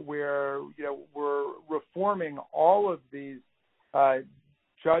 where we're reforming all of these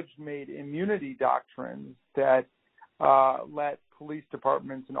judge-made immunity doctrines that let police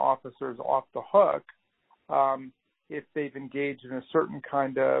departments and officers off the hook if they've engaged in a certain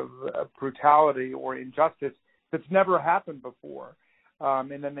kind of brutality or injustice that's never happened before.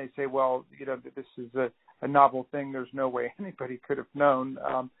 And then they say, well, this is a novel thing. There's no way anybody could have known,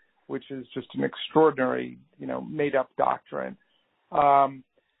 which is just an extraordinary, made-up doctrine.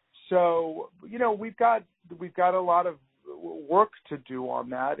 So, we've got a lot of work to do on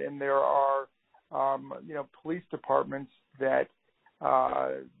that, and there are, police departments that,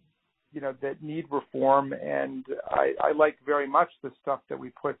 that need reform, and I like very much the stuff that we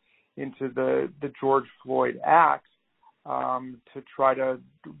put into the George Floyd Act. To try to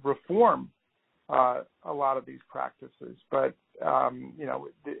reform a lot of these practices. But, as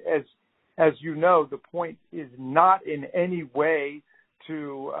the point is not in any way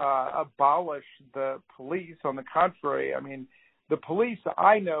to abolish the police. On the contrary, the police,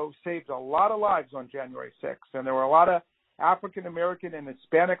 I know, saved a lot of lives on January 6th, and there were a lot of African-American and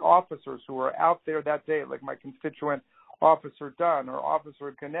Hispanic officers who were out there that day, like my constituent Officer Dunn or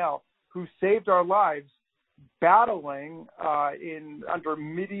Officer Cannell, who saved our lives battling under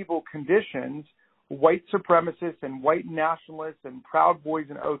medieval conditions, white supremacists and white nationalists and Proud Boys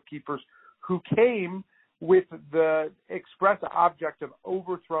and Oath Keepers who came with the express object of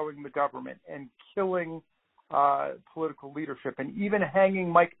overthrowing the government and killing political leadership and even hanging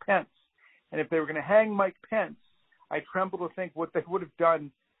Mike Pence. And if they were going to hang Mike Pence, I tremble to think what they would have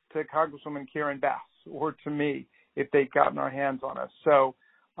done to Congresswoman Karen Bass or to me if they'd gotten our hands on us. So,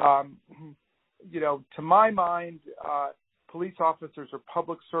 to my mind, police officers are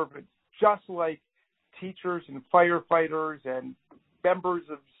public servants, just like teachers and firefighters and members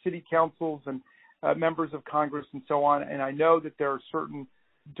of city councils and members of Congress and so on. And I know that there are certain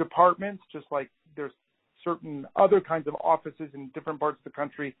departments, just like there's certain other kinds of offices in different parts of the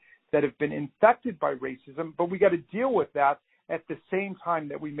country that have been infected by racism, but we got to deal with that at the same time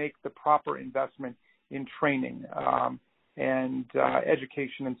that we make the proper investment in training and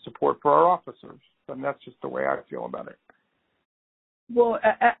education and support for our officers. And that's just the way I feel about it. Well,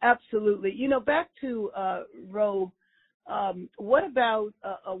 absolutely. Back to Roe, what about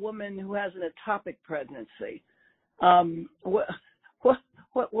a woman who has an ectopic pregnancy? What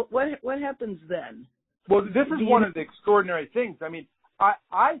happens then? Well, this is one of the extraordinary things.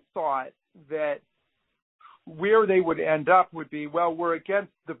 I thought that where they would end up would be, well, we're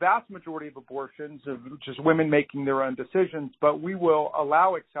against the vast majority of abortions, of just women making their own decisions, but we will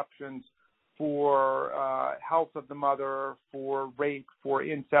allow exceptions for health of the mother, for rape, for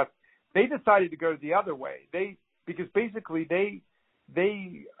incest. They decided to go the other way. Because basically they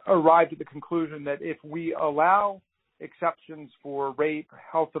arrived at the conclusion that if we allow exceptions for rape,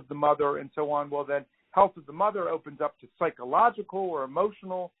 health of the mother, and so on, well, then health of the mother opens up to psychological or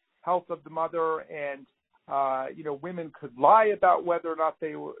emotional health of the mother, and women could lie about whether or not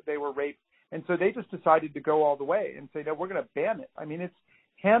they were raped. And so they just decided to go all the way and say, no, we're going to ban it. It's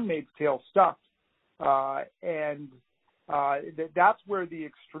Handmaid's Tale stuff. That's where the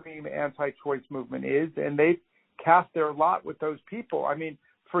extreme anti-choice movement is, and they've cast their lot with those people.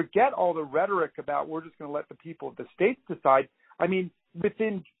 Forget all the rhetoric about we're just going to let the people of the states decide.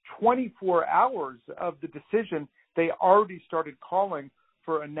 Within 24 hours of the decision, they already started calling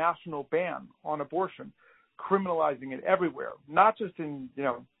for a national ban on abortion, criminalizing it everywhere, not just in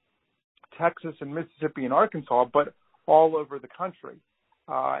Texas and Mississippi and Arkansas, but all over the country.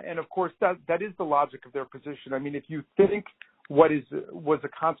 And of course, that is the logic of their position. I mean, if you think what was a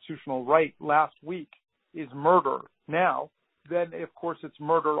constitutional right last week is murder now, then of course it's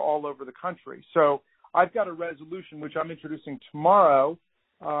murder all over the country. So I've got a resolution which I'm introducing tomorrow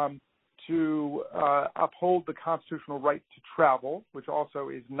to uphold the constitutional right to travel, which also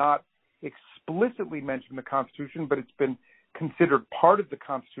is not explicitly mentioned in the Constitution, but it's been considered part of the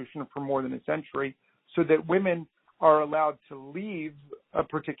Constitution for more than a century, so that women are allowed to leave a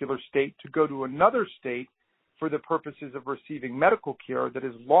particular state to go to another state for the purposes of receiving medical care that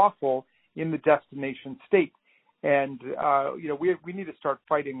is lawful in the destination state. And, we need to start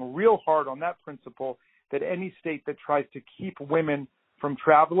fighting real hard on that principle, that any state that tries to keep women from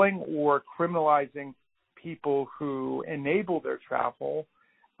traveling or criminalizing people who enable their travel,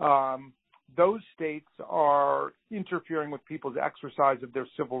 those states are interfering with people's exercise of their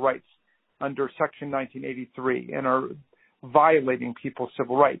civil rights under Section 1983 and are violating people's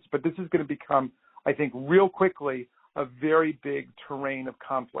civil rights. But this is going to become, I think, real quickly a very big terrain of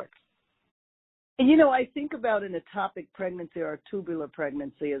conflict. And, I think about an ectopic pregnancy or tubular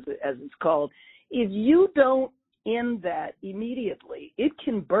pregnancy, as it's called. If you don't end that immediately, it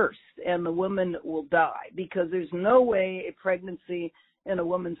can burst and the woman will die, because there's no way a pregnancy in a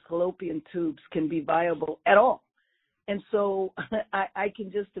woman's fallopian tubes can be viable at all. And so I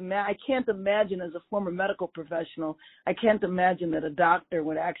can just imagine, I can't imagine, as a former medical professional, I can't imagine that a doctor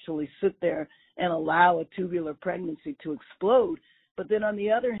would actually sit there and allow a tubular pregnancy to explode. But then on the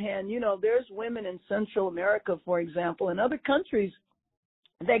other hand, there's women in Central America, for example, and other countries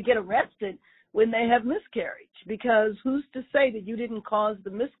that get arrested when they have miscarriage, because who's to say that you didn't cause the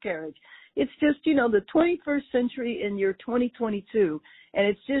miscarriage? It's just, the 21st century in year 2022, and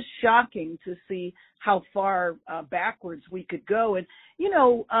it's just shocking to see how far backwards we could go. And,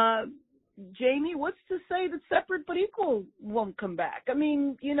 Jamie, what's to say that separate but equal won't come back? I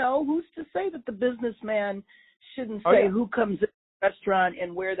mean, who's to say that the businessman shouldn't say who comes in the restaurant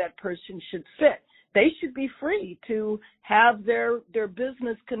and where that person should sit? They should be free to have their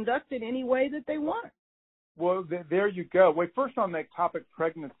business conducted any way that they want. Well, there you go. Wait, first on the ectopic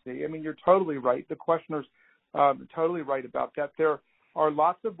pregnancy, I mean, you're totally right. The questioner's totally right about that. There are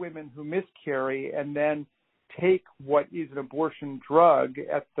lots of women who miscarry and then take what is an abortion drug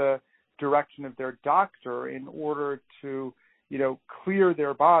at the direction of their doctor in order to, clear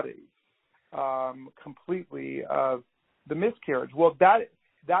their bodies completely of the miscarriage. Well,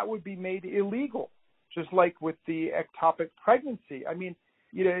 that would be made illegal, just like with the ectopic pregnancy. I mean,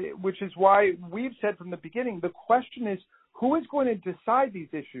 which is why we've said from the beginning, the question is, who is going to decide these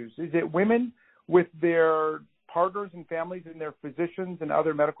issues? Is it women with their partners and families and their physicians and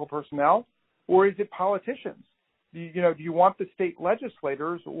other medical personnel, or is it politicians? Do you want the state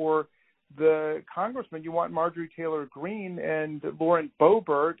legislators or the congressmen? You want Marjorie Taylor Greene and Lauren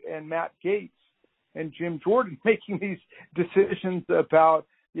Boebert and Matt Gaetz and Jim Jordan making these decisions about,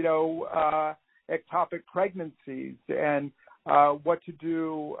 ectopic pregnancies and what to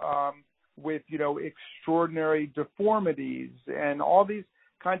do with, extraordinary deformities and all these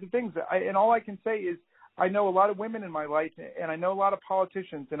kinds of things. And all I can say is I know a lot of women in my life, and I know a lot of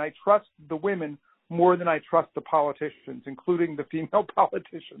politicians, and I trust the women more than I trust the politicians, including the female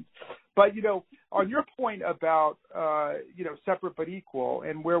politicians. But, on your point about, separate but equal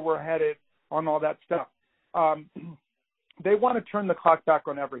and where we're headed on all that stuff, they want to turn the clock back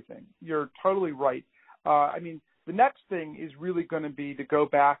on everything. You're totally right. The next thing is really going to be to go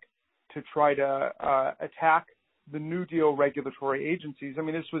back to try to attack the New Deal regulatory agencies. I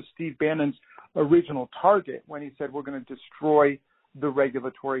mean, this was Steve Bannon's original target when he said we're going to destroy the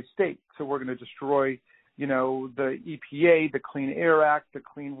regulatory state. So we're going to destroy, the EPA, the Clean Air Act, the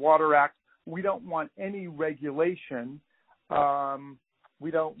Clean Water Act. We don't want any regulation. We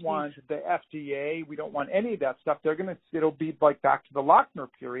don't want the FDA. We don't want any of that stuff. It'll be like back to the Lochner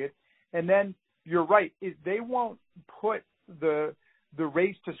period. And then you're right, they won't put the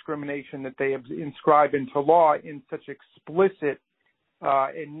race discrimination that they have inscribed into law in such explicit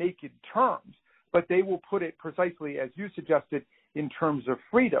and naked terms, but they will put it precisely as you suggested in terms of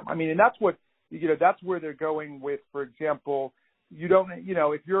freedom. I mean, and that's what, that's where they're going with, for example,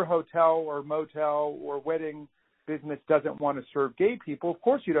 if your hotel or motel or wedding business doesn't want to serve gay people, of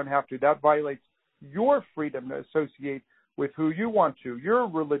course you don't have to. That violates your freedom to associate with who you want to, your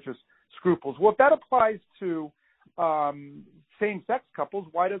religious scruples. Well, if that applies to same-sex couples,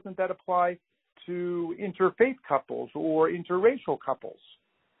 why doesn't that apply to interfaith couples or interracial couples?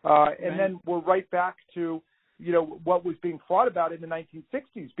 And then we're right back to, what was being fought about in the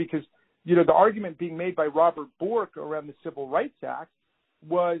 1960s, because, the argument being made by Robert Bork around the Civil Rights Act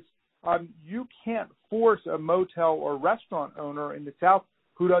was you can't force a motel or restaurant owner in the South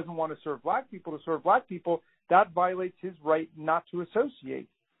who doesn't want to serve black people to serve black people. That violates his right not to associate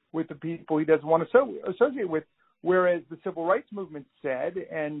with the people he doesn't want to associate with, whereas the civil rights movement said,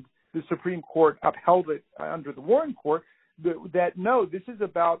 and the Supreme Court upheld it under the Warren Court, that no, this is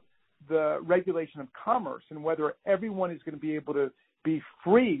about the regulation of commerce and whether everyone is going to be able to be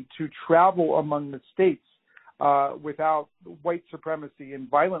free to travel among the states without white supremacy and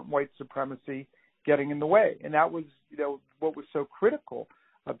violent white supremacy getting in the way. And that was, what was so critical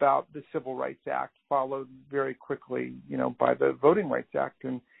about the Civil Rights Act, followed very quickly, by the Voting Rights Act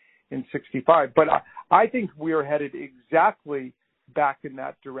in 65. But I think we are headed exactly back in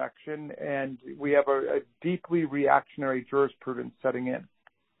that direction, and we have a deeply reactionary jurisprudence setting in.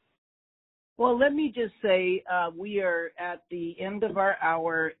 Well, let me just say we are at the end of our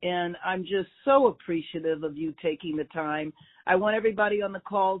hour, and I'm just so appreciative of you taking the time. I want everybody on the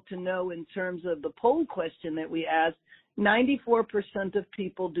call to know, in terms of the poll question that we asked, 94% of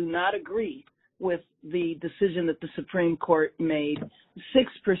people do not agree with the decision that the Supreme Court made.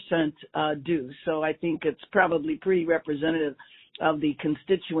 6% do. So I think it's probably pretty representative of the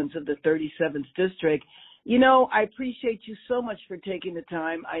constituents of the 37th district. I appreciate you so much for taking the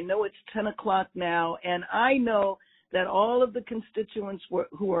time. I know it's 10 o'clock now, and I know that all of the constituents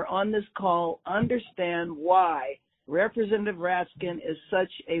who are on this call understand why Representative Raskin is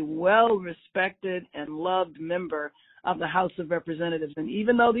such a well-respected and loved member of the House of Representatives. And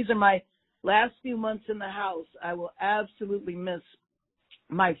even though these are my last few months in the House, I will absolutely miss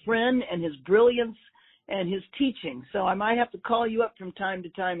my friend and his brilliance and his teaching. So I might have to call you up from time to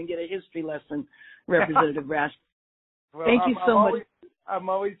time and get a history lesson, Representative Raskin. Well, thank you so much. I'm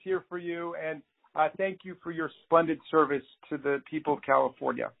always here for you, and thank you for your splendid service to the people of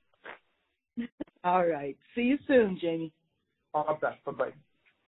California. All right. See you soon, Jamie. All the best. Bye-bye.